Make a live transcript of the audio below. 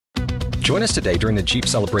Join us today during the Jeep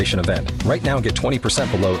Celebration event. Right now, get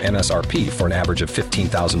 20% below MSRP for an average of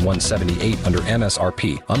 $15,178 under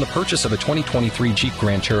MSRP on the purchase of a 2023 Jeep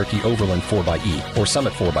Grand Cherokee Overland 4xE or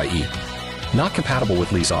Summit 4xE. Not compatible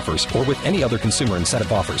with lease offers or with any other consumer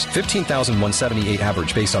incentive offers. $15,178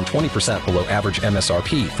 average based on 20% below average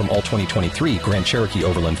MSRP from all 2023 Grand Cherokee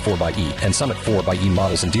Overland 4xE and Summit 4xE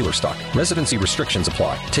models in dealer stock. Residency restrictions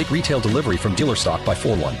apply. Take retail delivery from dealer stock by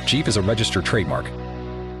 4/1. Jeep is a registered trademark.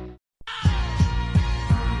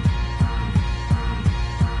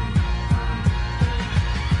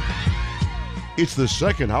 It's the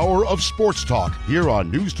second hour of Sports Talk here on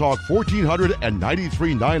News Talk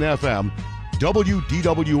 1493.9 FM,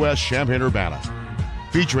 WDWS Champaign-Urbana.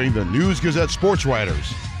 Featuring the News Gazette sports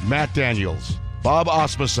writers, Matt Daniels, Bob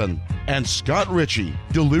Osmussen, and Scott Ritchie,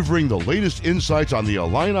 delivering the latest insights on the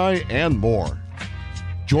Illini and more.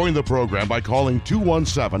 Join the program by calling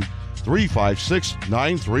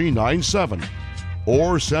 217-356-9397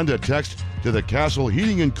 or send a text to the Castle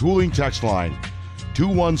Heating and Cooling text line,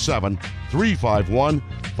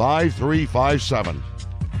 217-351-5357.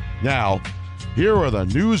 Now, here are the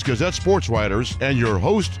News Gazette sports writers and your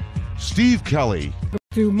host, Steve Kelly.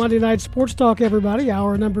 To Monday Night Sports Talk, everybody.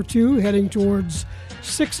 Hour number 2, heading towards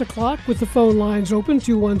 6 o'clock with the phone lines open,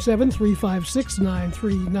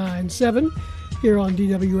 217-356-9397, here on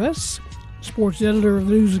DWS. Sports editor of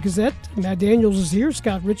the News Gazette, Matt Daniels is here.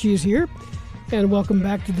 Scott Ritchie is here. And welcome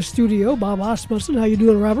back to the studio, Bob Osmussen. How you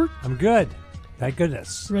doing, Robert? I'm good. Thank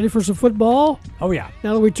goodness. Ready for some football? Oh, yeah.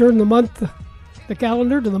 Now that we turn the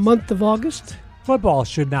calendar to the month of August. Football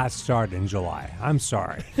should not start in July. I'm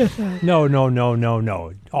sorry. No.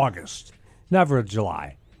 August. Never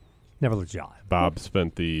July. Never July. Bob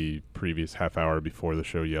spent the previous half hour before the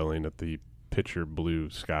show yelling at the pitcher blue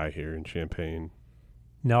sky here in Champaign.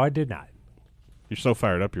 No, I did not. You're so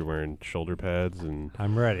fired up, you're wearing shoulder pads and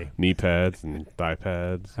I'm ready. Knee pads and thigh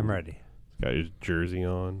pads. I'm ready. Got your jersey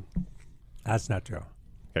on. That's not true.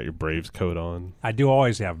 Got your Braves coat on. I do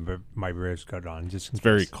always have my Braves coat on. It's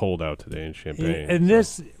very cold out today in Champaign. In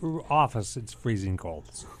this office, it's freezing cold.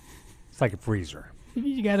 It's like a freezer.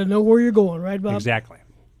 You got to know where you're going, right, Bob? Exactly.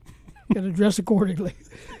 Got to dress accordingly.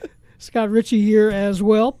 Scott Ritchie here as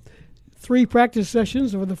well. 3 practice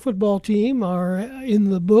sessions for the football team are in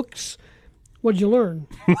the books. What'd you learn?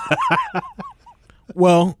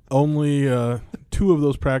 Well, only 2 of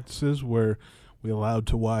those practices were we allowed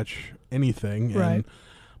to watch anything. Right. And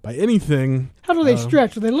by anything, how do they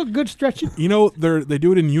stretch? Do they look good stretching? You know, they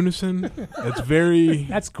do it in unison. It's very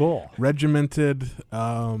that's cool, regimented.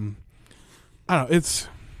 I don't know.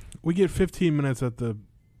 We get 15 minutes at the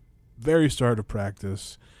very start of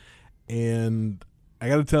practice, and I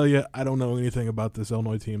got to tell you, I don't know anything about this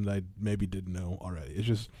Illinois team that I maybe didn't know already. It's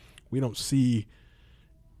just we don't see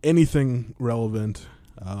anything relevant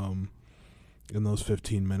in those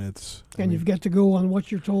 15 minutes. And you've got to go on what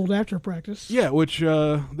you're told after practice. Yeah, which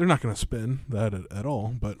they're not going to spin that at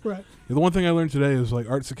all. But right. The one thing I learned today is like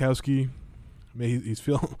Art Sikowski, he's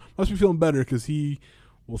must be feeling better because he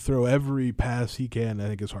will throw every pass he can, I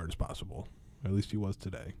think, as hard as possible. At least he was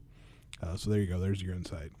today. So there you go. There's your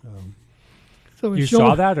insight. So you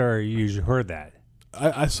saw that or you heard that?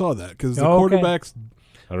 I saw that because the quarterbacks.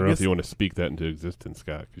 I don't know if you want to speak that into existence,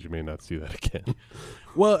 Scott, because you may not see that again.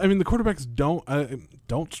 Well, I mean, the quarterbacks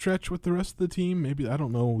don't stretch with the rest of the team. Maybe I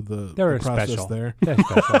don't know the process special. there. They're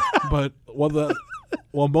special. But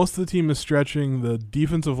while most of the team is stretching, the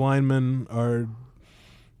defensive linemen are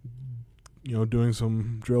doing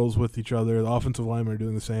some drills with each other. The offensive linemen are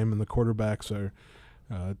doing the same, and the quarterbacks are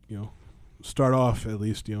start off at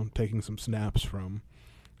least taking some snaps from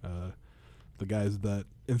the guys that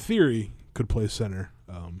in theory could play center.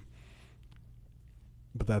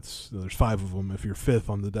 But there's 5 of them. If you're 5th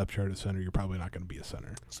on the depth chart at center, you're probably not going to be a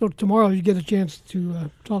center. So tomorrow you get a chance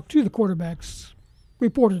to talk to the quarterbacks,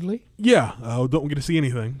 reportedly. Yeah, don't get to see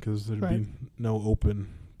anything because there'll be no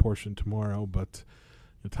open portion tomorrow. But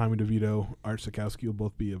Tommy DeVito, Art Sikowski will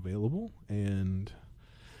both be available, and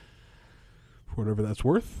for whatever that's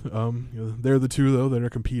worth, they're the 2 though that are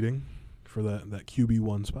competing for that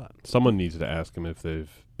QB1 spot. Someone needs to ask them if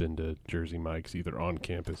they've been to Jersey Mike's either on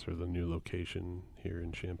campus or the new location here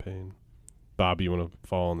in Champaign. Bob, you want to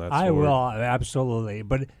fall on that sword? I will, absolutely.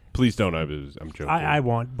 But please don't. I'm joking. I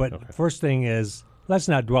won't. But okay. First thing is, let's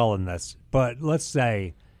not dwell on this. But let's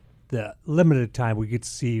say the limited time we get to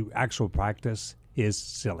see actual practice is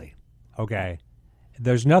silly. Okay?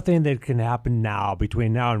 There's nothing that can happen now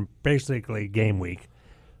between now and basically game week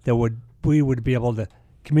that we would be able to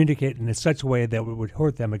communicate in such a way that would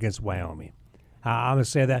hurt them against Wyoming. I'm going to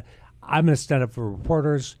say that. I'm going to stand up for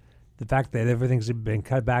reporters the fact that everything's been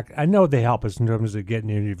cut back. I know they help us in terms of getting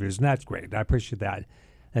interviews, and that's great. I appreciate that.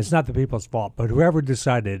 And it's not the people's fault, but whoever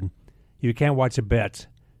decided you can't watch a bit,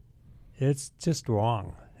 it's just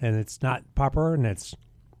wrong, and it's not proper, and it's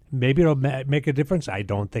maybe it'll make a difference. I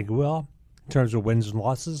don't think it will in terms of wins and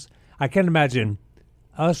losses. I can't imagine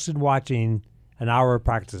us watching an hour of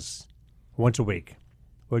practice once a week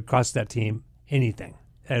would cost that team anything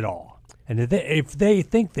at all. And if they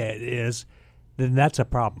think that is, then that's a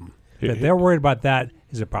problem. That they're worried about that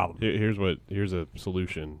is a problem. Here's a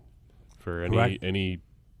solution for any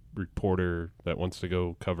reporter that wants to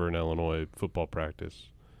go cover an Illinois football practice.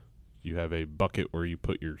 You have a bucket where you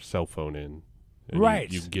put your cell phone in. And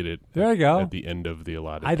right. You get it there you go. At the end of the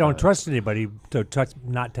allotted I don't time. trust anybody to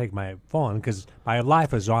not take my phone because my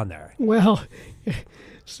life is on there. Well,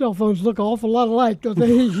 cell phones look an awful lot alike, don't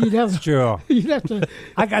they? You'd have True. You'd have to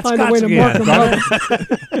I got find a Scott's way to mark again.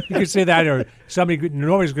 them up. You can say that, or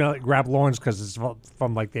nobody's going to grab Lawrence because it's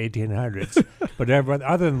from like the 1800s. But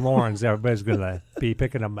other than Lawrence, everybody's going to be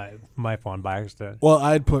picking up my phone by accident. Well,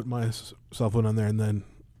 I'd put my cell phone on there, and then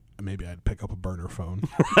maybe I'd pick up a burner phone.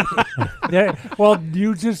 Well,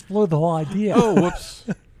 you just blew the whole idea. Oh, whoops.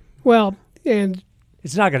 Well, and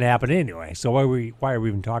It's not going to happen anyway, so why are we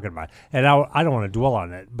even talking about it? And I don't want to dwell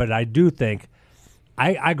on it, but I do think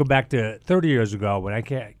I go back to 30 years ago when I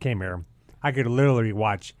came here. I could literally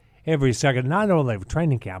watch every second, not only of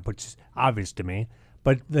training camp, which is obvious to me,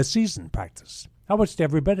 but the season practice. I watched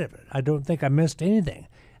every bit of it. I don't think I missed anything.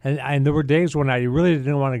 And there were days when I really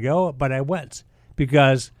didn't want to go, but I went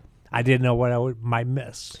because I didn't know what I might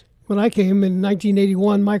miss. when I came in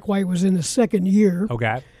 1981, Mike White was in his second year.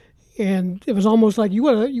 Okay. And it was almost like you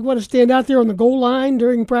want to stand out there on the goal line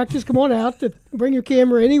during practice. Come on out, bring your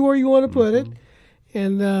camera anywhere you want to put it.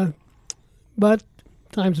 And but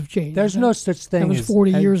times have changed. There's no such thing. That was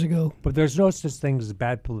 40 years ago. But there's no such thing as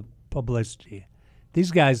bad publicity. These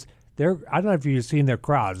guys, I don't know if you've seen their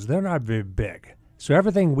crowds. They're not very big. So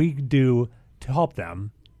everything we do to help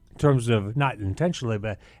them, in terms of not intentionally,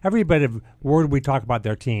 but every bit of word we talk about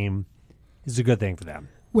their team is a good thing for them.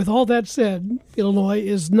 With all that said, Illinois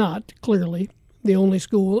is not clearly the only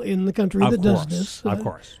school in the country that does this. Of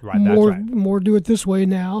course, right. More, that's right. more do it this way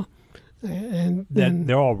now, and then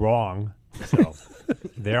They're all wrong. So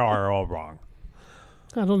they are all wrong.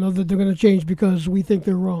 I don't know that they're going to change because we think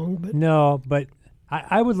they're wrong. But No, but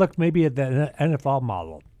I would look maybe at the NFL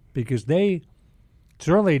model because they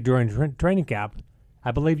certainly during training camp,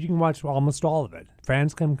 I believe you can watch almost all of it.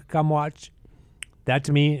 Fans can come watch. That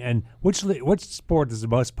to me, and which sport is the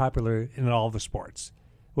most popular in all the sports?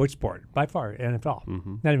 Which sport? By far, NFL.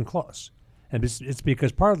 Mm-hmm. Not even close. And it's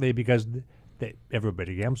partly because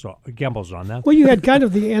everybody gambles on that. well, you had kind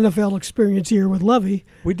of the NFL experience here with Lovey.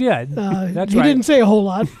 We did. That's he right. didn't say a whole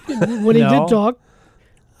lot when he No. did talk.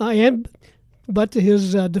 But to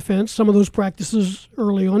his defense, some of those practices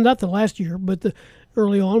early on, not the last year, but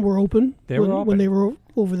early on were open. They were when open. they were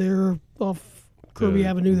over there off Kirby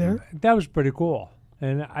Avenue there. That was pretty cool.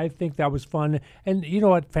 And I think that was fun. And you know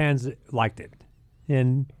what? Fans liked it.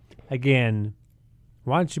 And again,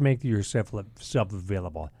 why don't you make yourself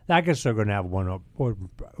available? I guess they're going to have one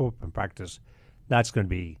open practice. That's going to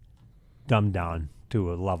be dumbed down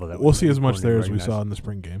to a level that We'll see as much won't there as we recognize. saw in the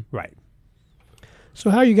spring game. Right. So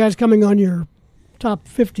how are you guys coming on your top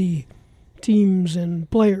 50 teams and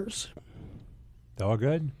players? All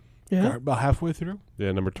good? Yeah. About halfway through.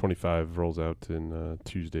 Yeah, number 25 rolls out in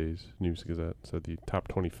Tuesday's News Gazette. So the top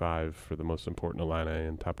 25 for the most important Illini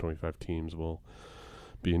and top 25 teams will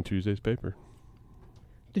be in Tuesday's paper.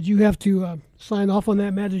 Did you have to sign off on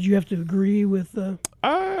that, Matt? Did you have to agree with?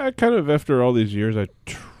 I kind of, after all these years, I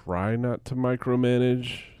try not to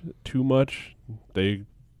micromanage too much.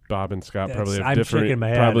 Bob and Scott probably have I'm different. shaking my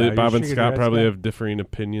head. Probably Are you Bob and shaking Scott your head, probably Scott? have differing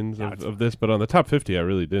opinions No, it's of this. But on the top 50, I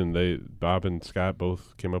really didn't. Bob and Scott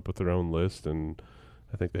both came up with their own list, and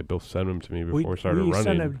I think they both sent them to me before we started we running.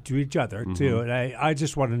 sent them to each other, too. Mhm. And I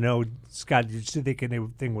just want to know, Scott, did you think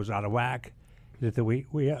anything was out of whack? That we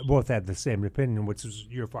both had the same opinion, which is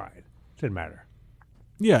you're fine. Didn't matter.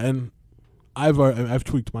 Yeah, and I've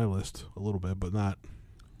tweaked my list a little bit, but not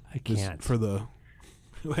I just can't. for the.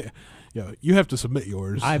 Yeah, you have to submit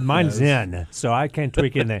yours. Mine's as- in, so I can't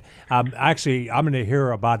tweak in there. Actually, I'm going to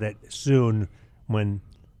hear about it soon when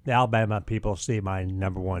the Alabama people see my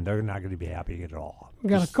number one. They're not going to be happy at all. We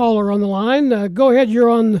got a caller on the line. Go ahead. You're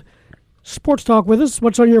on Sports Talk with us.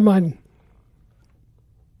 What's on your mind,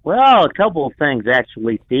 Well, a couple of things,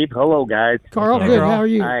 actually, Steve. Hello, guys. Carl? Hey, Good. Carl. How are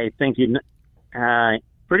you? I think you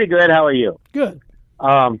pretty good. How are you? Good.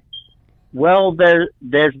 Well,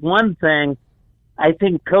 there's one thing. I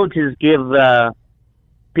think coaches give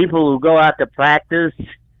people who go out to practice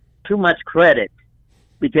too much credit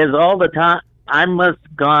because all the time I must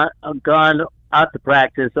have gone out to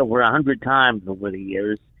practice over 100 times over the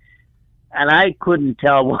years, and I couldn't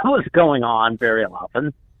tell what was going on very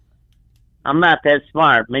often. I'm not that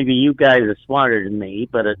smart. Maybe you guys are smarter than me,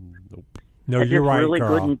 but no, I you're just right, really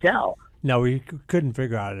Carl. couldn't tell. No, we couldn't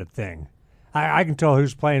figure out a thing. I can tell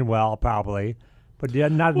who's playing well, probably, but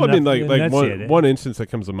not Well, enough. I mean, like one one instance that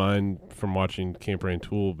comes to mind from watching Camp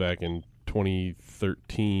Rantoul back in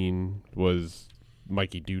 2013 was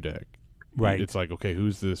Mikey Dudek. Right. It's like, okay,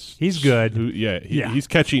 who's this? He's good. He's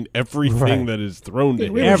catching everything Right. that is thrown to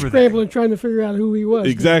him. We were scrambling trying to figure out who he was.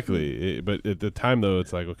 Exactly. But at the time, though,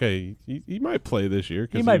 it's like, okay, he might play this year.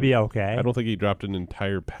 He might be okay. I don't think he dropped an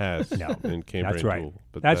entire pass No, in Camp that's Rantoul. right.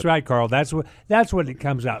 But That's right, Carl. That's what it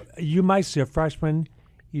comes out. You might see a freshman.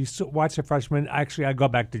 You watch a freshman. Actually, I go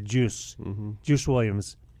back to Juice. Mm-hmm. Juice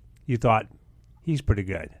Williams. You thought he's pretty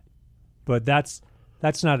good, but that's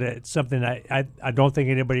not something I don't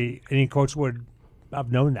think any coach would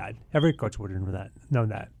have known that. Every coach would have known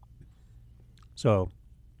that. So.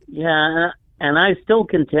 Yeah, and I still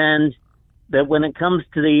contend that when it comes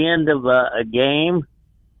to the end of a game,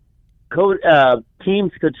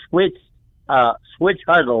 teams could switch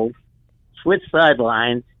huddles, switch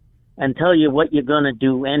sidelines, and tell you what you're going to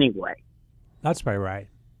do anyway. That's probably right.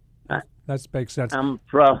 That makes sense.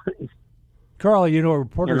 Carl, you know,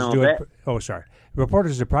 reporters do it. that- Sorry.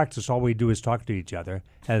 Reporters at practice, all we do is talk to each other.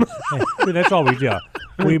 And that's all we do.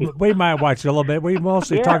 We might watch a little bit. We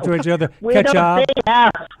mostly talk to each other, catch up.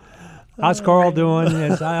 How's Carl doing?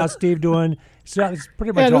 How's Steve doing? So it's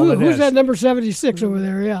pretty much all it is. Who's that number 76 over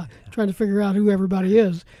there? Yeah, trying to figure out who everybody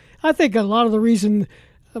is. I think a lot of the reason,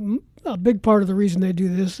 a big part of the reason they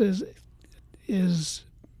do this is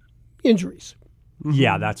injuries.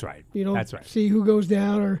 Yeah, that's right. You don't that's right. see who goes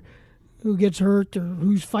down or who gets hurt or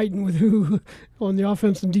who's fighting with who on the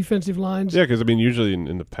offensive and defensive lines. Yeah, because, I mean, usually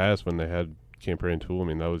in the past when they had Camp Rantoul, I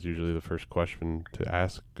mean, that was usually the first question to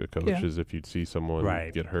ask a coach is if you'd see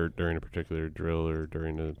someone get hurt during a particular drill or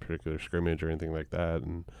during a particular scrimmage or anything like that.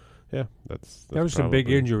 And, yeah, that's there were some big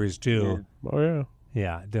injuries, too. Yeah. Oh, yeah.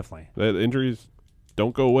 Yeah, definitely. The injuries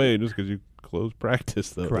don't go away just because you close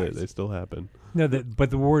practice, though. They still happen. No,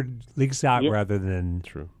 but the word leaks out rather than,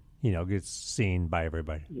 True. Gets seen by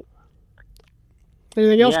everybody.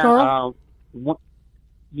 Anything else, Carl? I'm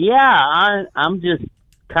just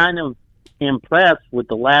kind of impressed with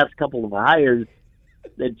the last couple of hires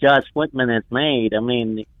that Josh Whitman has made. I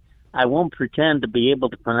mean, I won't pretend to be able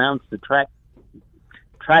to pronounce the track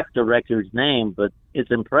director's name, but it's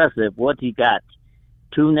impressive what he got.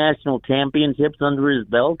 2 national championships under his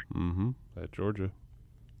belt. Mm-hmm. At Georgia.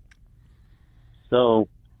 So,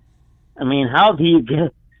 I mean, how do you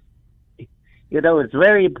get... it's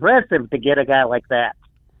very impressive to get a guy like that.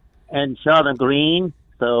 And Shauna Green,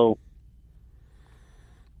 so...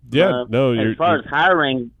 Yeah, as far as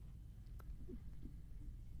hiring...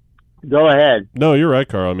 Go ahead. No, you're right,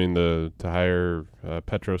 Carl. I mean, to hire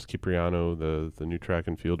Petros Kipriano, the new track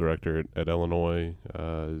and field director at Illinois,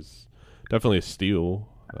 is definitely a steal.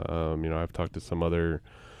 I've talked to some other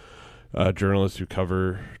journalists who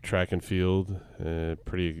cover track and field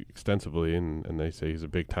pretty extensively, and they say he's a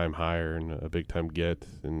big-time hire and a big-time get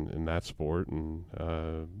in that sport, and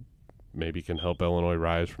maybe can help Illinois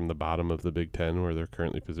rise from the bottom of the Big Ten where they're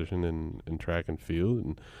currently positioned in track and field.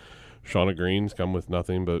 And Shauna Green's come with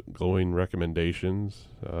nothing but glowing recommendations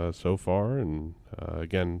so far, and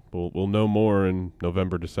again, we'll know more in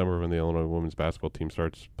November, December when the Illinois women's basketball team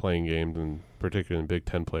starts playing games, and particularly in Big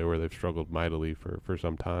Ten play where they've struggled mightily for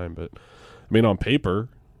some time. But I mean, on paper,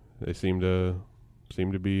 they seem to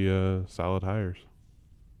be solid hires.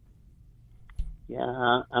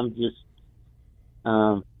 Yeah, I'm just,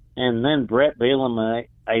 and then Brett Balaam,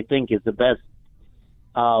 I think is the best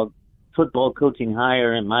football coaching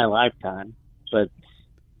hire in my lifetime. But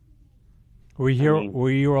were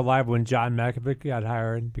you alive when John Malkovich got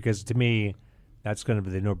hired? Because to me, that's going to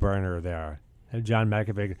be the no-brainer there. And John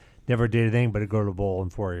Malkovich never did anything but go to the bowl in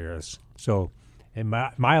 4 years. So in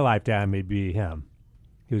my lifetime, it'd be him.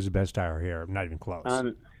 He was the best hire here. Not even close.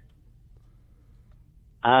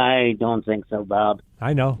 I don't think so, Bob.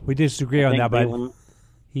 I know. We disagree on that, Balaam,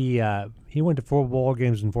 but he went to 4 bowl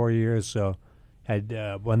games in 4 years, so had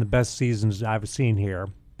one of the best seasons I've seen here,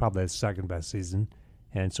 probably the second best season.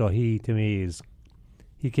 And so he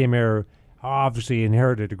came here, obviously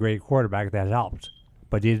inherited a great quarterback that helped,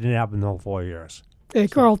 but he didn't have him the whole 4 years. Hey,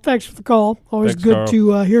 Carl, thanks for the call. Always Thanks, good Carl.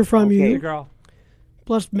 to hear from you. Hey, Carl.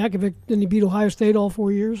 Plus, Malkovich, didn't he beat Ohio State all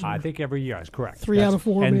 4 years? I think every year is correct. 3 out of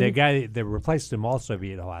 4, and maybe. the guy that replaced him also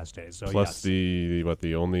beat Ohio State. So Plus yes.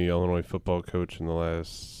 the only Illinois football coach in the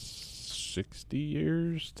last 60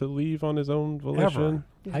 years to leave on his own volition.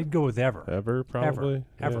 Ever. I'd go with ever. Ever, probably.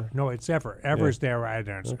 Ever. No, it's ever. Ever is their right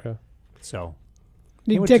answer. Okay. So.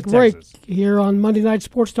 Need to take a break here on Monday Night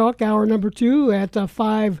Sports Talk, hour number 2 at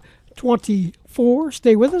 5:24.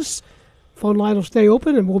 Stay with us. Phone line will stay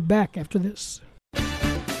open, and we'll be back after this.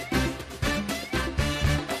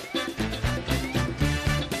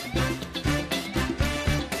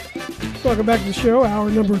 Welcome back to the show, hour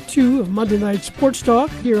number 2 of Monday Night Sports Talk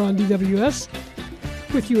here on DWS.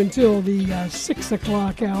 With you until the 6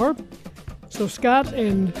 o'clock hour. So Scott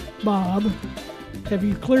and Bob, have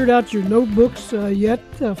you cleared out your notebooks yet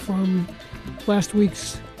from last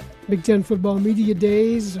week's Big Ten football media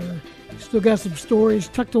days? Or still got some stories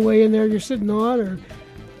tucked away in there you're sitting on? Or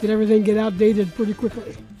did everything get outdated pretty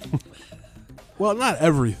quickly? Well, not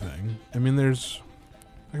everything. I mean,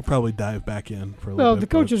 I could probably dive back in for a little bit. Well, the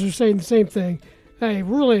coaches are saying the same thing. Hey,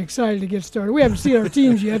 we're really excited to get started. We haven't seen our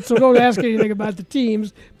teams yet, so don't ask anything about the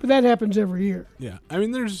teams, but that happens every year. Yeah, I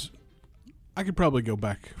mean, I could probably go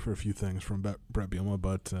back for a few things from Brett Bielema,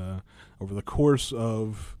 but over the course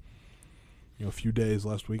of a few days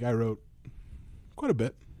last week, I wrote quite a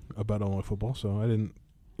bit about Illinois football, so I didn't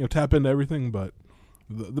tap into everything, but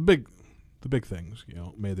the big things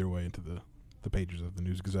made their way into the pages of the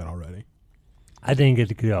News Gazette already. I didn't get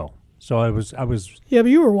to go, so I was. Yeah, but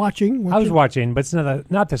you were watching. I was watching, but it's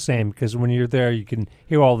not the same because when you're there, you can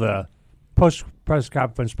hear all the press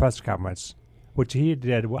conference, which he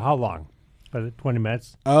did. How long? 20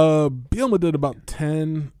 minutes. Bielema did about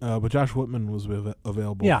 10, but Josh Whitman was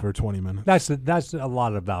available for 20 minutes. That's a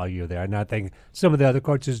lot of value there, and I think some of the other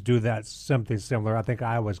coaches do that something similar. I think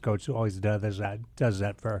Iowa's coach always does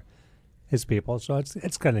that for his people, so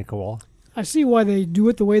it's kind of cool. I see why they do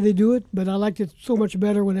it the way they do it, but I liked it so much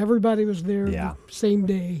better when everybody was there the same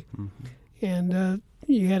day, and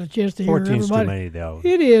you had a chance to hear everybody. 14's too many, though.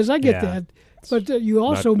 It is. I get that. But you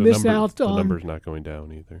also miss out on... The number's not going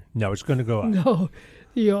down either. No, it's going to go up. No.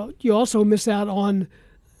 You also miss out on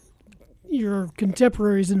your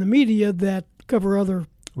contemporaries in the media that cover other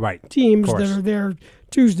teams that are there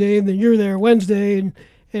Tuesday, and then you're there Wednesday,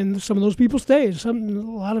 and some of those people stay. A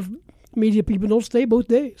lot of media people don't stay both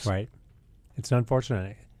days. Right. It's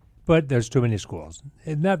unfortunate. But there's too many schools.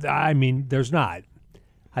 There's not.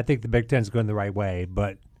 I think the Big Ten's going the right way,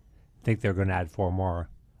 but I think they're going to add 4 more.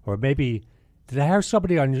 Or maybe... Did I have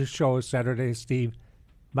somebody on your show Saturday, Steve?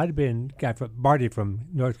 Might have been Marty from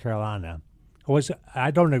North Carolina.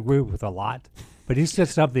 I don't agree with a lot, but he said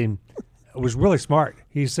something that was really smart.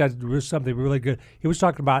 He said something really good. He was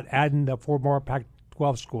talking about adding the 4 more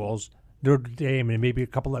Pac-12 schools, Notre Dame, and maybe a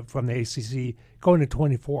couple from the ACC, going to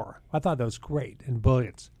 24. I thought that was great and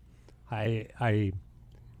brilliant. Yeah,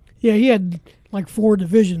 he had like 4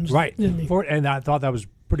 divisions, right? Didn't he? 4, and I thought that was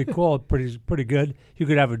pretty cool, pretty good. You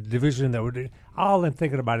could have a division that would. All I'm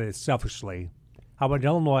thinking about it selfishly. How about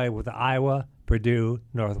Illinois with Iowa, Purdue,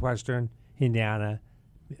 Northwestern, Indiana,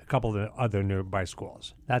 a couple of other nearby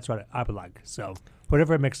schools? That's what I would like. So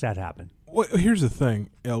whatever makes that happen. Well, here's the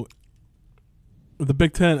thing. The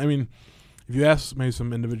Big Ten. I mean, if you ask maybe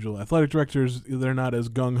some individual athletic directors, they're not as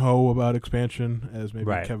gung ho about expansion as maybe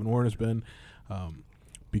Kevin Warren has been,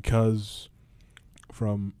 because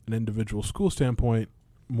from an individual school standpoint,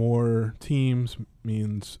 more teams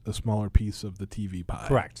means a smaller piece of the TV pie.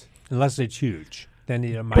 Correct. Unless it's huge. Then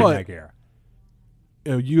you might not care.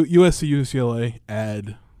 USC, UCLA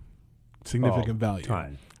add significant value.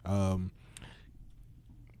 Ton.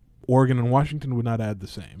 Oregon and Washington would not add the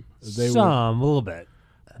same. A little bit.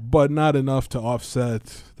 But not enough to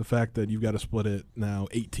offset the fact that you've got to split it now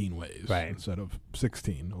 18 ways instead of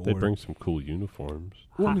 16. They bring some cool uniforms.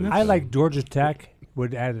 I like Georgia Tech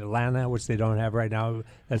would add Atlanta, which they don't have right now.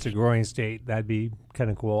 That's a growing state. That'd be kind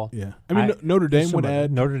of cool. Yeah. I mean, Notre Dame would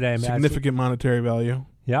add significant monetary value.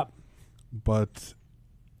 Yep. But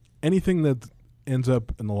anything that ends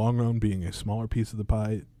up in the long run being a smaller piece of the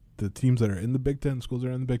pie, the teams that are in the Big Ten, schools that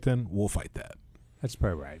are in the Big Ten, will fight that. That's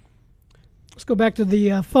probably right. Let's go back to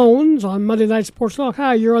the phones on Monday Night Sports Talk.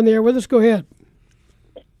 Hi, you're on the air with us. Go ahead.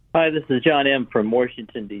 Hi, this is John M. from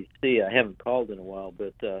Washington, D.C. I haven't called in a while,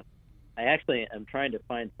 but I actually am trying to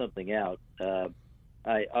find something out. I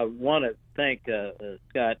want to thank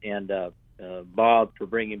Scott and Bob for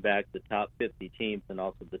bringing back the top 50 teams and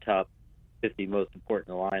also the top 50 most important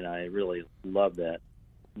Illini. I really love that.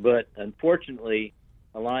 But unfortunately,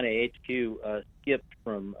 Illini HQ skipped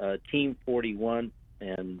from Team 41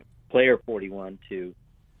 and Player 41 to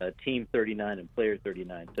Team 39 and Player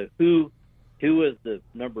 39. So who was the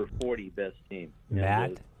number 40 best team?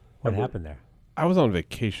 Matt, what happened there? I was on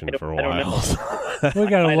vacation for a while. We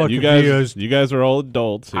got to look you guys are all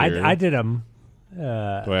adults here. I did them.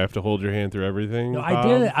 Do I have to hold your hand through everything? No, Bob? I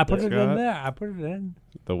did it. I put it in Scott? there. I put it in.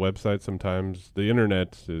 The website sometimes, the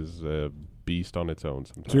internet is a beast on its own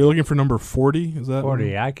sometimes. So you're looking for number 40? Is that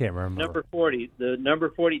 40. I can't remember. Number 40, the number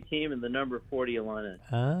 40 team and the number 40 Illini.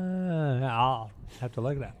 I'll have to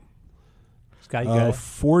look at that. Scott, you got it?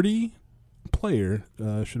 40 player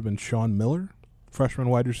should have been Sean Miller, freshman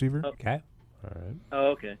wide receiver. Okay. All right. Oh,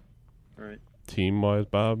 okay. All right. Team-wise,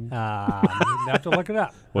 Bob? You have to look it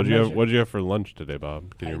up. What'd you have for lunch today,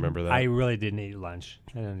 Bob? Can you remember that? I really didn't eat lunch.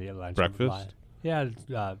 I didn't eat lunch. Breakfast? Yeah,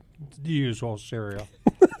 the usual cereal.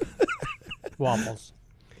 Waffles.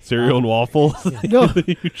 Cereal and waffles? No,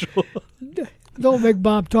 The usual. don't make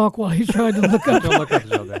Bob talk while he's trying to look up. Don't look up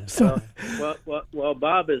something. So, While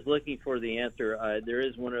Bob is looking for the answer, there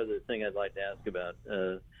is one other thing I'd like to ask about.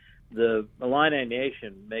 The Illini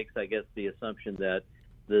Nation makes, I guess, the assumption that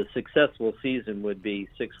the successful season would be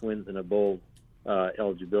 6 wins and a bowl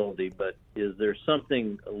eligibility, but is there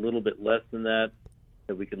something a little bit less than that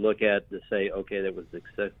we could look at to say, okay, that was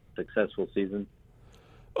a successful season?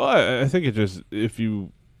 Well, I think it just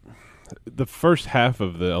the first half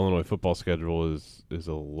of the Illinois football schedule is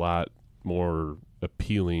a lot more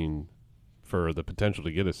appealing for the potential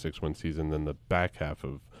to get a 6-win season than the back half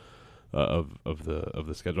of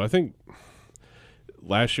the schedule. I think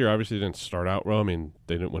last year obviously didn't start out well. I mean,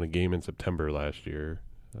 they didn't win a game in September last year.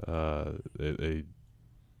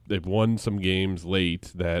 They've won some games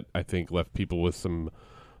late that I think left people with some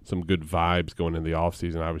good vibes going into the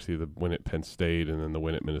offseason. Obviously, the win at Penn State and then the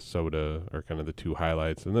win at Minnesota are kind of the two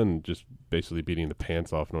highlights. And then just basically beating the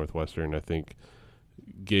pants off Northwestern, I think,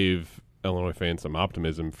 gave Illinois fans some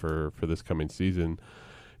optimism for this coming season.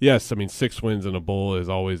 Yes, I mean, 6 wins in a bowl is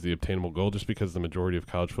always the obtainable goal just because the majority of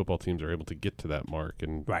college football teams are able to get to that mark.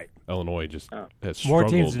 And Right. Illinois just has More struggled.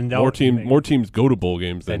 teams than don't. More teams go to bowl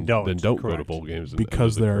games than don't. go to Correct. bowl games.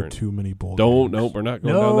 Because under the there are current. too many bowl Don't. games. No, we're not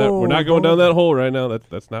going down that. We're not going down that hole right now.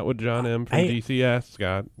 That's not what John M. from Hey. DC asked,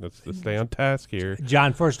 Scott. Let's stay on task here.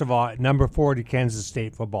 John, first of all, number 40, Kansas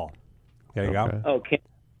State football. There you Okay. go. Oh, Kansas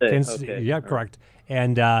State. Kansas, Okay. yeah, correct.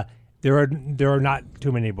 And there are not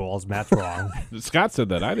too many bowls. Matt's wrong. Scott said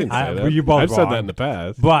that. I didn't say I- that. well, you both I've said wrong. that in the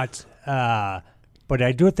past. But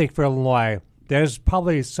I do think for Illinois, there's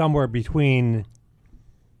probably somewhere between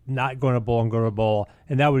not going to bowl and going to bowl,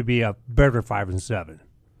 and that would be a better 5 and 7.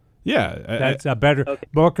 Yeah, That's a better,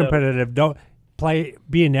 more competitive. Don't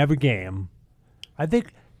be in every game. I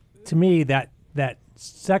think, to me, that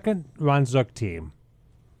second Ron Zook team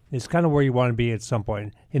is kind of where you want to be at some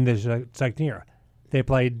point in this second year. They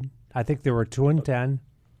played. I think they were 2-10.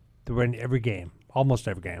 They were in every game, almost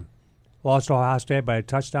every game. Lost to Ohio State by a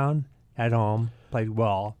touchdown at home. Played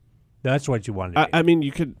well. That's what you wanted to be. I mean,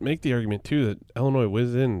 you could make the argument too that Illinois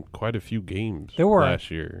was in quite a few games They were. last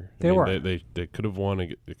year. They were. They could have won.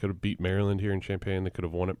 They could have beat Maryland here in Champaign. They could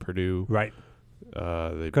have won at Purdue. Right.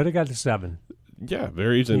 They Could have got to 7. Yeah,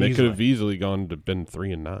 very easily. They could have easily gone to been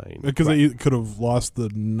 3-9 Because they could have lost the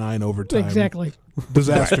 9 overtime exactly.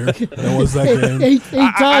 disaster that was that game. Eight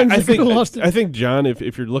times I they could have lost it. I think, John,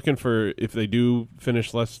 if you're looking for, if they do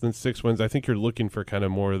finish less than 6 wins, I think you're looking for kind of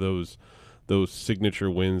more of those signature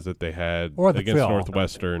wins that they had Or the against fill.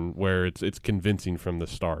 Northwestern, where it's convincing from the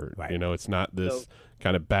start. Right. You know, it's not this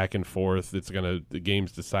kind of back and forth. The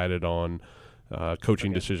game's decided on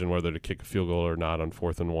coaching decision whether to kick a field goal or not on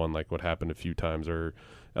 4th and 1, like what happened a few times, or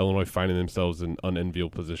Illinois finding themselves in unenviable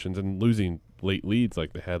positions and losing late leads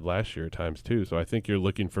like they had last year at times too. So I think you're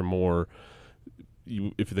looking for more.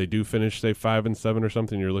 If they do finish, say 5 and 7 or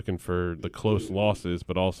something, you're looking for the close losses,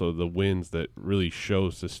 but also the wins that really show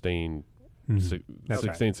sustained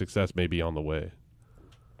success may be on the way.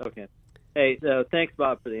 Okay. Hey, thanks,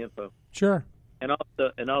 Bob, for the info, Sure. and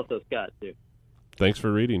also Scott too. Thanks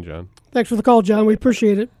for reading, John. Thanks for the call, John. We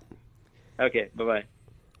appreciate it. Okay. Bye-bye.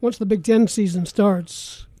 Once the Big Ten season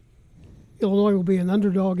starts, Illinois will be an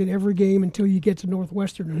underdog in every game until you get to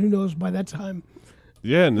Northwestern, and who knows by that time.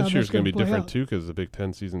 Yeah, and How this year's that's going to gonna be play different out. too because the Big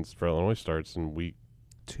Ten season for Illinois starts in week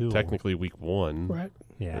 2. technically week 1. Right.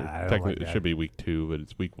 Yeah, I don't Technically, like it that. should be week 2, but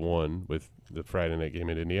it's week 1 with the Friday night game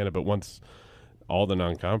in Indiana. But once all the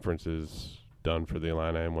non-conference is done for the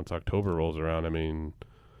Illini, and once October rolls around, I mean,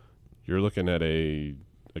 you're looking at a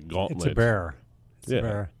gauntlet. It's a bear. It's a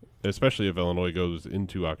bear. Especially if Illinois goes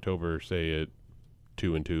into October, say at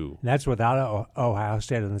 2-2. And that's without Ohio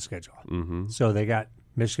State on the schedule. Mm-hmm. So they got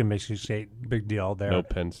Michigan State, big deal there. No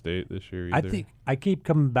Penn State this year either. I think I keep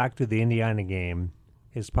coming back to the Indiana game.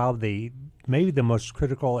 It's probably maybe the most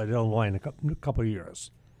critical at Illinois in a couple of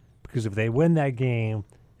years. Because if they win that game,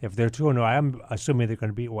 if they're 2-0, I'm assuming they're going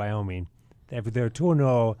to beat Wyoming. If they're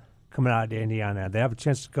 2-0 coming out to Indiana, they have a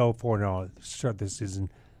chance to go 4-0 to start this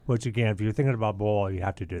season. Which again, if you're thinking about bowl, you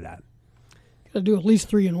have to do that. Got to do at least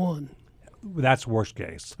 3-1. That's worst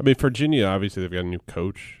case. I mean, Virginia, obviously, they've got a new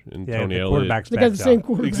coach in Tony the Elliott. quarterback's They got backed the same up.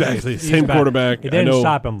 quarterback. Exactly, He's same back. quarterback. It didn't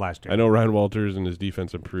stop him last year. I know Ryan Walters and his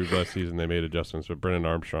defense improved last season. They made adjustments, but Brennan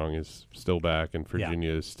Armstrong is still back, and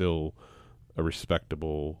Virginia is still a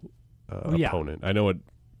respectable opponent. I know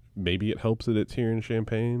maybe it helps that it's here in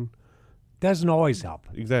Champaign. Doesn't always help.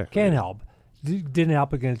 Exactly. Can help. Didn't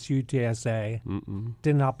help against UTSA.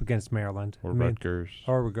 Didn't help against Maryland. Or Rutgers.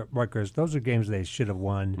 Or Rutgers. Those are games they should have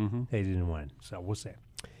won. They didn't win. So we'll see.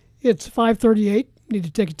 It's 5:38. Need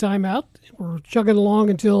to take a time out. We're chugging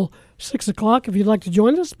along until 6 o'clock if you'd like to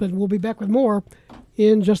join us, but we'll be back with more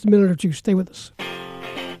in just a minute or two. Stay with us.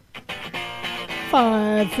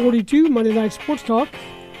 5:42, Monday Night Sports Talk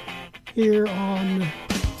here on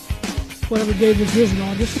whatever day this is in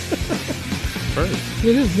August. First.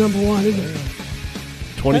 It is number one, isn't it?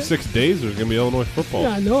 26 days there's going to be Illinois football.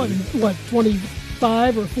 Yeah, I know. And what,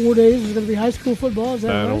 25 or 4 days is going to be high school football? Is that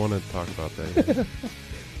right? I don't want to talk about that.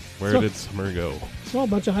 Where did summer go? Saw a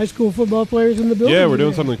bunch of high school football players in the building. Yeah, we're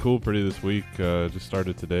doing something cool pretty this week. Just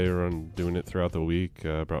started today. We're doing it throughout the week.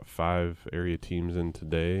 Brought 5 area teams in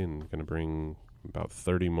today and going to bring about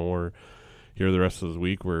 30 more here the rest of the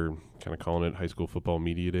week. We're kind of calling it High School Football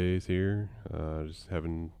Media Days here. Just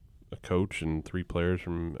having a coach and 3 players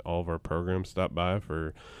from all of our programs stop by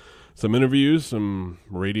for some interviews, some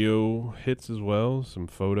radio hits as well, some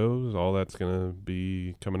photos. All that's going to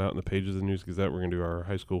be coming out in the pages of the News Gazette. We're going to do our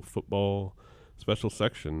high school football special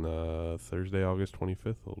section Thursday, August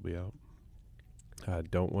 25th. It'll be out. I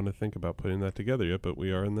don't want to think about putting that together yet, but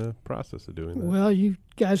we are in the process of doing that. Well, you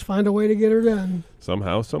guys find a way to get her done.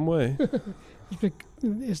 Somehow, some way.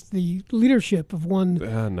 It's the leadership of one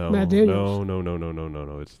Matt Daniels.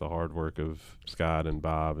 No. It's the hard work of Scott and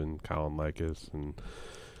Bob and Colin Likas and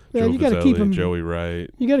Yeah, Joe you got to keep him. Joey Wright.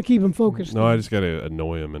 You got to keep him focused. No, I just got to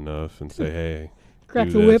annoy him enough and say, "Hey, crack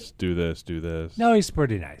do the this, whip. do this, do this." No, he's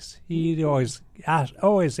pretty nice. He always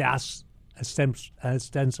asks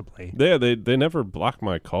ostensibly. Yeah, they never block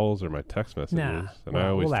my calls or my text messages, Nah, and I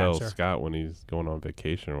always we'll tell answer. Scott when he's going on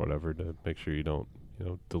vacation or whatever to make sure you don't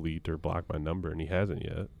delete or block my number, and he hasn't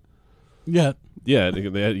yet. Yeah. Yeah,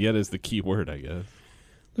 yet is the key word, I guess.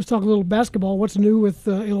 Let's talk a little basketball. What's new with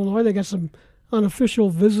Illinois? They got some unofficial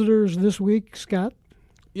visitors this week, Scott.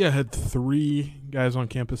 Yeah, had 3 guys on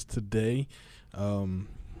campus today.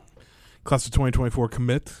 Class of 2024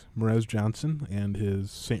 commit, Merez Johnson, and his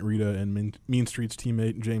St. Rita and Mean Streets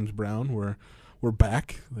teammate James Brown were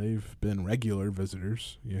back. They've been regular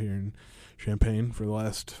visitors here in Champaign for the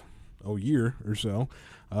last year or so.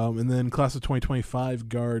 And then class of 2025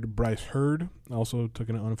 guard Bryce Hurd also took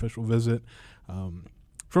an unofficial visit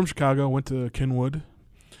from Chicago, went to Kenwood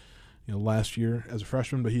last year as a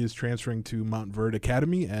freshman, but he is transferring to Montverde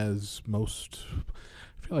Academy as most.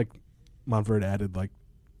 I feel like Montverde added like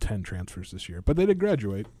 10 transfers this year, but they did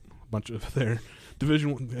graduate a bunch of their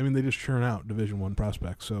Division. I mean, they just churn out Division I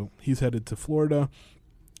prospects. So he's headed to Florida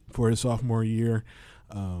for his sophomore year.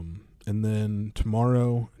 And then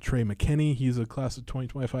tomorrow, Trey McKinney. He's a class of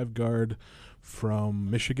 2025 guard from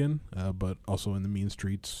Michigan, but also in the Mean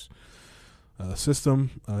Streets system.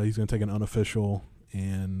 He's going to take an unofficial,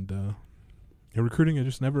 and recruiting, it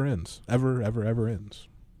just never ends. Ever ends.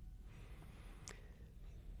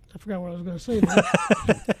 I forgot what I was going to say now.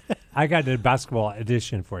 I got the basketball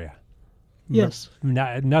edition for you. Yes.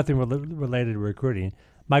 Nothing related to recruiting.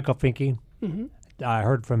 Michael Finke. Mm-hmm. I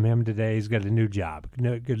heard from him today. He's got a new job,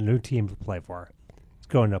 got a new team to play for. He's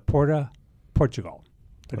going to Porto, Portugal,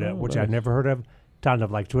 which I've never heard of. Town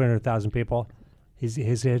of like 200,000 people. He's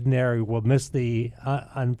heading there. He will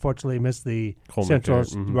unfortunately miss the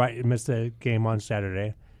Centrals. Mm-hmm. Right, miss the game on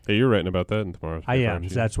Saturday. Hey, you're writing about that in tomorrow's paper, I am. aren't you?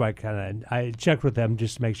 So that's why I checked with them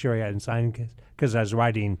just to make sure he hadn't signed, because I was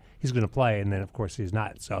writing he's going to play, and then of course he's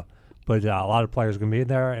not. So, but a lot of players are going to be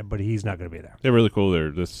there, but he's not going to be there. They're really cool.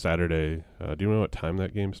 They're this Saturday. Do you know what time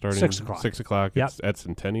that game's starting? 6 o'clock. 6 o'clock. Yep. It's at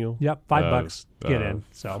Centennial. Yep, $5 to get in.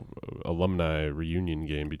 So alumni reunion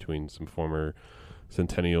game between some former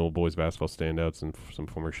Centennial boys basketball standouts and some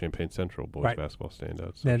former Champaign Central boys basketball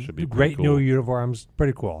standouts. So it should be great cool. new uniforms.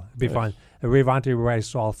 Pretty cool. It'd be fun. Rayvonte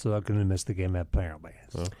Rice also going to miss the game apparently.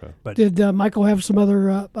 Okay. But did Michael have some other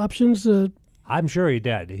options? I'm sure he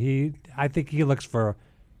did. I think he looks for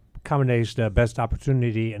combination of best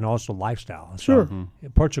opportunity and also lifestyle. Sure. So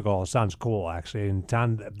Portugal sounds cool actually. In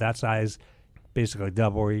town that size, basically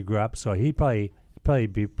double where he grew up. So he probably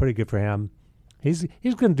be pretty good for him. He's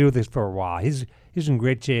going to do this for a while. He's in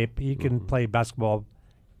great shape. He can play basketball,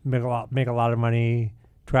 make a lot of money,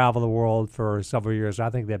 travel the world for several years. I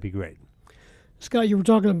think that'd be great. Scott, you were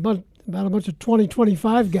talking about about a bunch of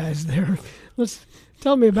 2025 guys there.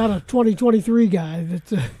 Tell me about a 2023 guy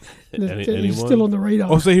that is still on the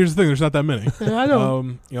radar. Oh, so here's the thing: there's not that many. I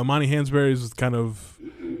know. Monty Hansberry is kind of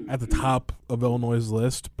at the top of Illinois'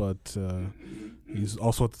 list, but he's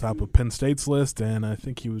also at the top of Penn State's list, and I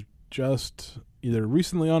think he was just either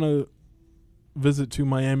recently on a visit to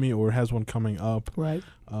Miami or has one coming up. Right.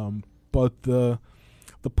 But the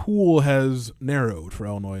pool has narrowed for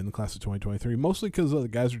Illinois in the class of 2023, mostly because the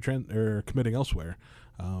guys are committing elsewhere.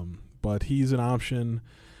 But he's an option,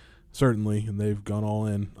 certainly, and they've gone all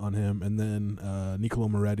in on him. And then Nicolo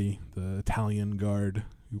Moretti, the Italian guard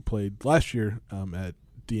who played last year at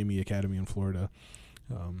DME Academy in Florida.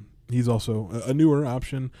 He's also a newer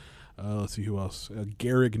option. Let's see who else.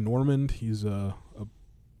 Garrick Normand, he's a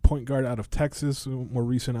point guard out of Texas, a more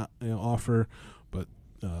recent offer, but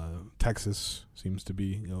Texas seems to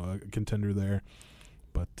be a contender there.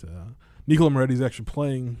 But Nicolo Moretti's actually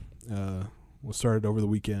playing. Was started over the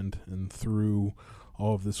weekend and through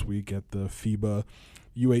all of this week at the FIBA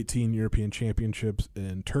U18 European Championships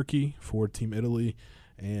in Turkey for Team Italy,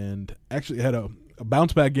 and actually had a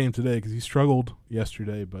bounce-back game today because he struggled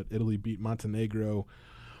yesterday, but Italy beat Montenegro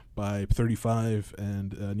by 35,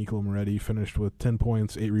 and Nicolo Moretti finished with 10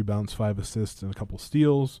 points, 8 rebounds, 5 assists, and a couple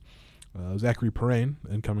steals. Zachary Perrin,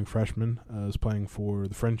 incoming freshman, is playing for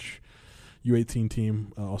the French U18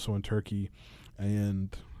 team, also in Turkey,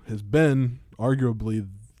 and has been arguably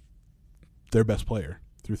their best player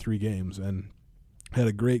through 3 games, and had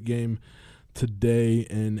a great game today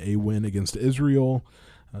in a win against Israel.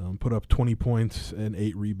 Put up 20 points and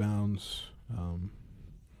 8 rebounds and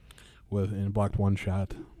blocked 1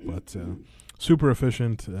 shot, but super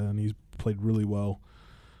efficient, and he's played really well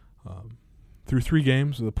through 3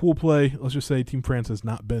 games. The pool play, let's just say Team France has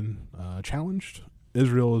not been challenged.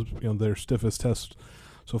 Israel is their stiffest test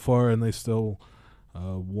so far, and they still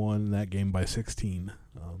won that game by 16.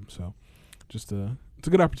 So just it's a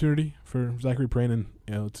good opportunity for Zachary Perrin,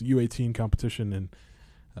 and it's a U18 competition, and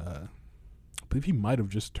I believe he might have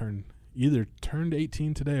just turned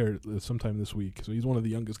 18 today or sometime this week. So he's one of the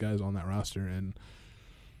youngest guys on that roster, and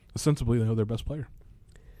ostensibly their best player.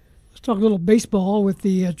 Let's talk a little baseball with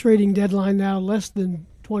the trading deadline now less than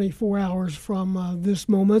 24 hours from this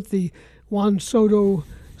moment. The Juan Soto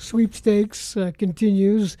sweepstakes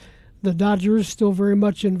continues. The Dodgers still very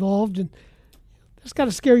much involved, and that's got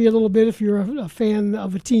to scare you a little bit if you're a fan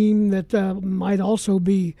of a team that might also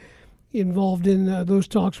be involved in those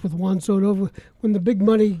talks with Juan Soto. When the big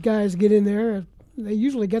money guys get in there, they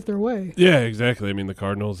usually get their way. Yeah, exactly. I mean, the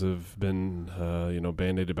Cardinals have been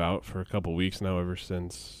bandied about for a couple weeks now, ever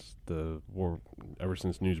since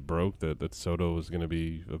news broke that Soto was going to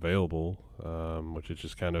be available, which is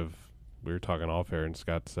just kind of. We were talking off air, and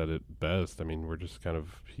Scott said it best. I mean, we're just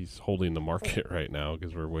he's holding the market right now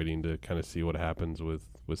because we're waiting to kind of see what happens with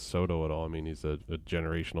Soto at all. I mean, he's a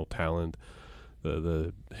generational talent.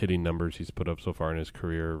 The hitting numbers he's put up so far in his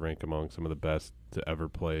career rank among some of the best to ever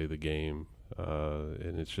play the game.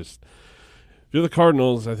 And it's just, if you're the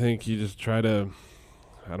Cardinals, I think you just try to,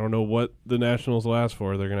 I don't know what the Nationals will ask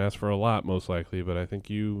for. They're going to ask for a lot most likely, but I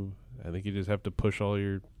think you just have to push all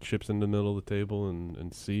your chips in the middle of the table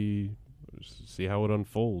and see how it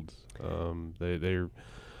unfolds. They're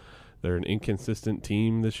an inconsistent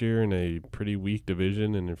team this year in a pretty weak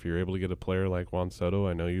division, and if you're able to get a player like Juan Soto,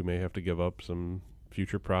 I know you may have to give up some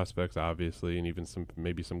future prospects, obviously, and even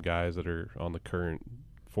maybe some guys that are on the current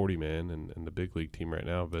 40-man and the big league team right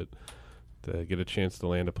now, but to get a chance to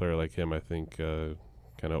land a player like him, I think kind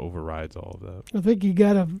of overrides all of that. I think you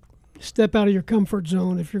got to step out of your comfort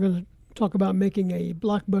zone if you're going to talk about making a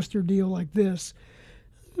blockbuster deal like this.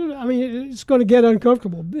 I mean, it's going to get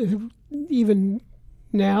uncomfortable, even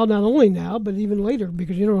now, not only now, but even later,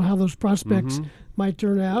 because you don't know how those prospects might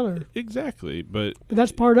turn out. Exactly, but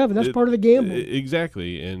that's part of it. That's part of the gamble.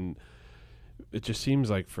 Exactly, and it just seems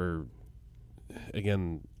like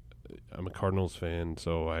again, I'm a Cardinals fan,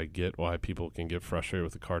 so I get why people can get frustrated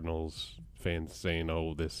with the Cardinals fans saying,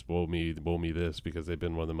 "Oh, this woe me this," because they've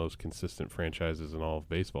been one of the most consistent franchises in all of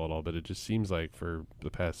baseball at all. But it just seems like for the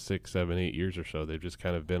past 6, 7, 8 years or so, they've just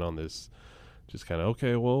kind of been on this, just kind of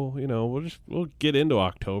we'll get into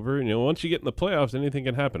October, and once you get in the playoffs, anything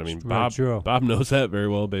can happen. I mean, Bob knows that very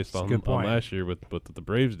well based on last year with what the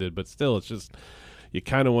Braves did. But still, it's just you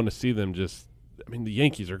kind of want to see them just. I mean, the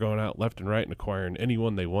Yankees are going out left and right and acquiring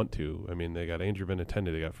anyone they want to. I mean, they got Andrew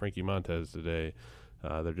Benintendi, they got Frankie Montes today.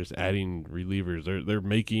 They're just adding relievers. They're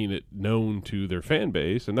making it known to their fan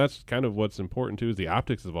base, and that's kind of what's important too, is the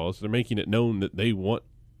optics of all this. They're making it known that they want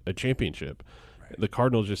a championship. Right. The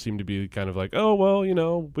Cardinals just seem to be kind of like, oh, well,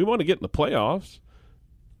 we want to get in the playoffs.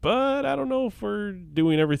 but I don't know if we're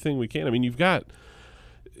doing everything we can. I mean, you've got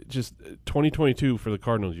just 2022 for the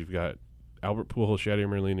Cardinals. You've got Albert Pujols, Yadier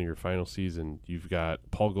Molina, your final season. You've got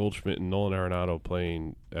Paul Goldschmidt and Nolan Arenado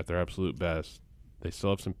playing at their absolute best. They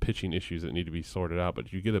still have some pitching issues that need to be sorted out,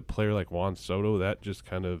 but you get a player like Juan Soto, that just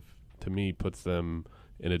kind of, to me, puts them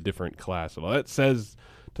in a different class. Well, that says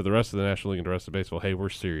to the rest of the National League and the rest of baseball, hey, we're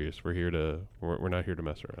serious. We're not here to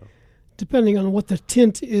mess around. Depending on what the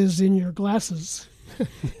tint is in your glasses,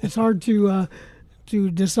 it's hard to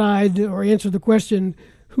decide or answer the question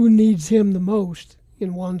who needs him the most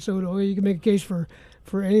in Juan Soto. You can make a case for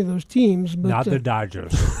any of those teams, but not the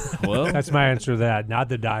Dodgers. Well, that's my answer to that. Not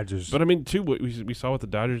the Dodgers. But I mean, too, what we saw what the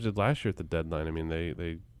Dodgers did last year at the deadline. I mean,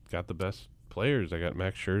 they got the best players. They got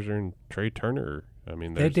Max Scherzer and Trey Turner. I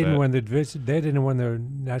mean, they didn't win the division. They didn't win the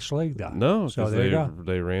National League, though. No, so there you go.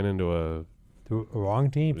 They ran into a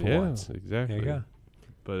wrong team for once. Exactly. There you go.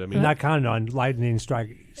 But I mean, not counting on Lightning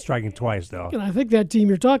striking twice, though. And I think that team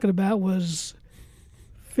you're talking about was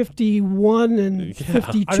 51 and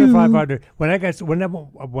 52. Under 500. When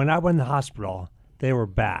I went in the hospital, they were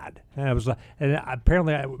bad, and I was like, and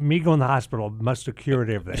apparently me going to the hospital must have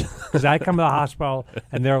cured everything, because I come to the hospital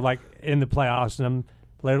and they're like in the playoffs, and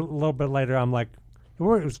a little bit later I'm like, it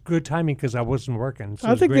was good timing because I wasn't working. So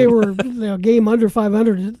I think they were a game under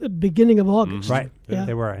 500 at the beginning of August. Right, yeah.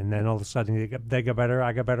 They were, and then all of a sudden they got better,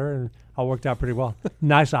 I got better, and all worked out pretty well.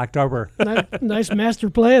 Nice October. Nice master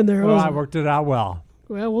plan there. Well, I worked it out well.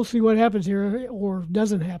 Well, we'll see what happens here or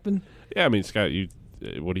doesn't happen. Yeah, I mean, Scott,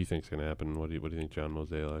 what do you think is going to happen? What do you think John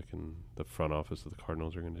Mozeliak and the front office of the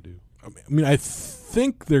Cardinals are going to do? I mean, I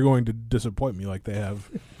think they're going to disappoint me like they have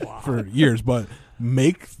for years, but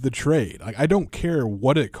make the trade. Like, I don't care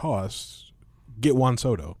what it costs. Get Juan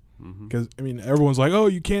Soto. Because, I mean, everyone's like, oh,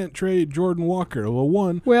 you can't trade Jordan Walker.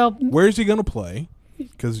 Well, where's he going to play?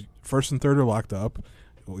 Because first and third are locked up.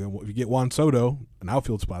 If you get Juan Soto, an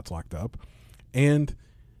outfield spot's locked up. And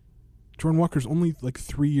Jordan Walker's only like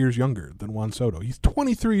 3 years younger than Juan Soto. He's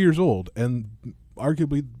 23 years old and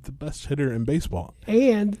arguably the best hitter in baseball.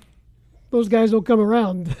 And those guys don't come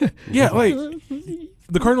around. Yeah, like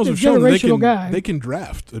the Cardinals have shown they can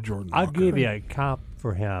draft a Jordan Walker. I'll give you a comp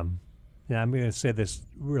for him. And I'm going to say this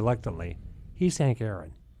reluctantly. He's Hank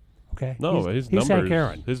Aaron. Okay? No, he's numbers. Hank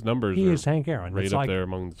Aaron. His numbers he is Hank Aaron. Right up there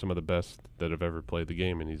among some of the best that have ever played the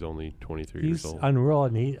game, and he's only 23 years old. He's unreal,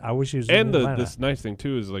 and I wish he was. And in this nice thing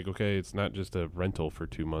too is like, okay, it's not just a rental for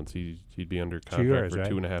 2 months. He'd be under contract 2 years, for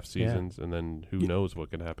right? 2.5 seasons, and then who knows what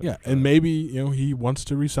can happen. Yeah, and maybe he wants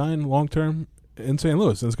to resign long term in St.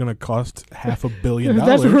 Louis, and it's going to cost $500 million.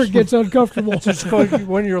 That's where it gets uncomfortable. Just go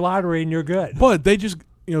win your lottery, and you're good. But they just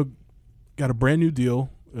got a brand new deal,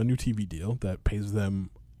 a new TV deal that pays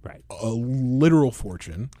them a literal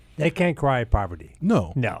fortune. They can't cry poverty.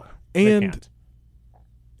 No. And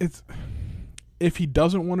it's if he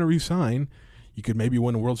doesn't want to resign, you could maybe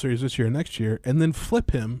win a World Series this year or next year, and then flip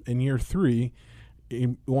him in year 3.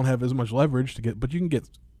 You won't have as much leverage to get, but you can get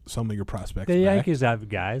some of your prospects the back. Yankees have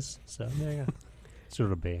guys, so there you go. So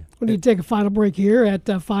it'll be. We need to take a final break here at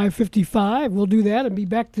 5:55. We'll do that and be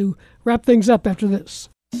back to wrap things up after this.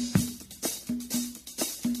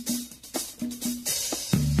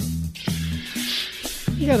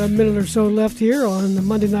 We got a minute or so left here on the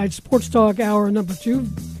Monday Night Sports Talk Hour number 2.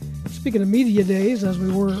 Speaking of media days, as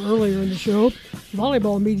we were earlier in the show,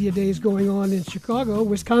 volleyball media days going on in Chicago.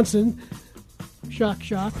 Wisconsin, shock,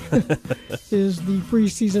 is the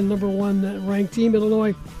preseason number 1 ranked team.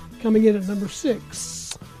 Illinois coming in at number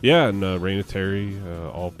 6. Yeah, and Raina Terry,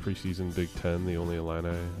 all preseason Big Ten, the only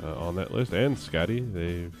Illini on that list. And Scotty,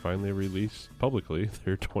 they finally released publicly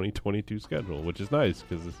their 2022 schedule, which is nice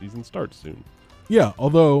because the season starts soon. Yeah,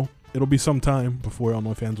 although it'll be some time before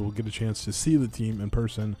Illinois fans will get a chance to see the team in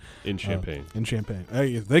person. In Champaign.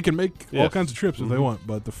 Hey, they can make all kinds of trips if they want,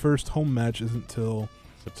 but the first home match isn't until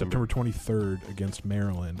September 23rd against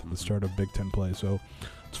Maryland, the start of Big Ten play. So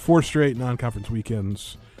it's 4 straight non-conference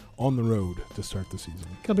weekends on the road to start the season.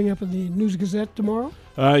 Coming up in the News-Gazette tomorrow?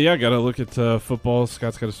 Yeah, got to look at football.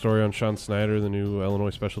 Scott's got a story on Sean Snyder, the new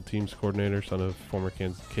Illinois special teams coordinator, son of former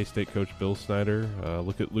K-State coach Bill Snyder.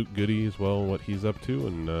 Look at Luke Goody as well, what he's up to.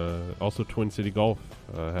 And also Twin City Golf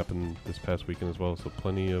happened this past weekend as well. So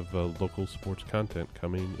plenty of local sports content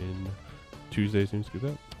coming in Tuesday's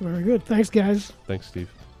News-Gazette. Very good. Thanks, guys. Thanks,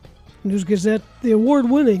 Steve. News-Gazette, the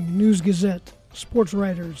award-winning News-Gazette sports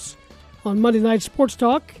writers on Monday Night Sports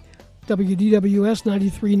Talk. WDWS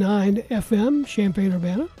 93.9 FM,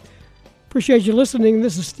 Champaign-Urbana. Appreciate you listening.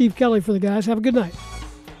 This is Steve Kelly for the guys. Have a good night.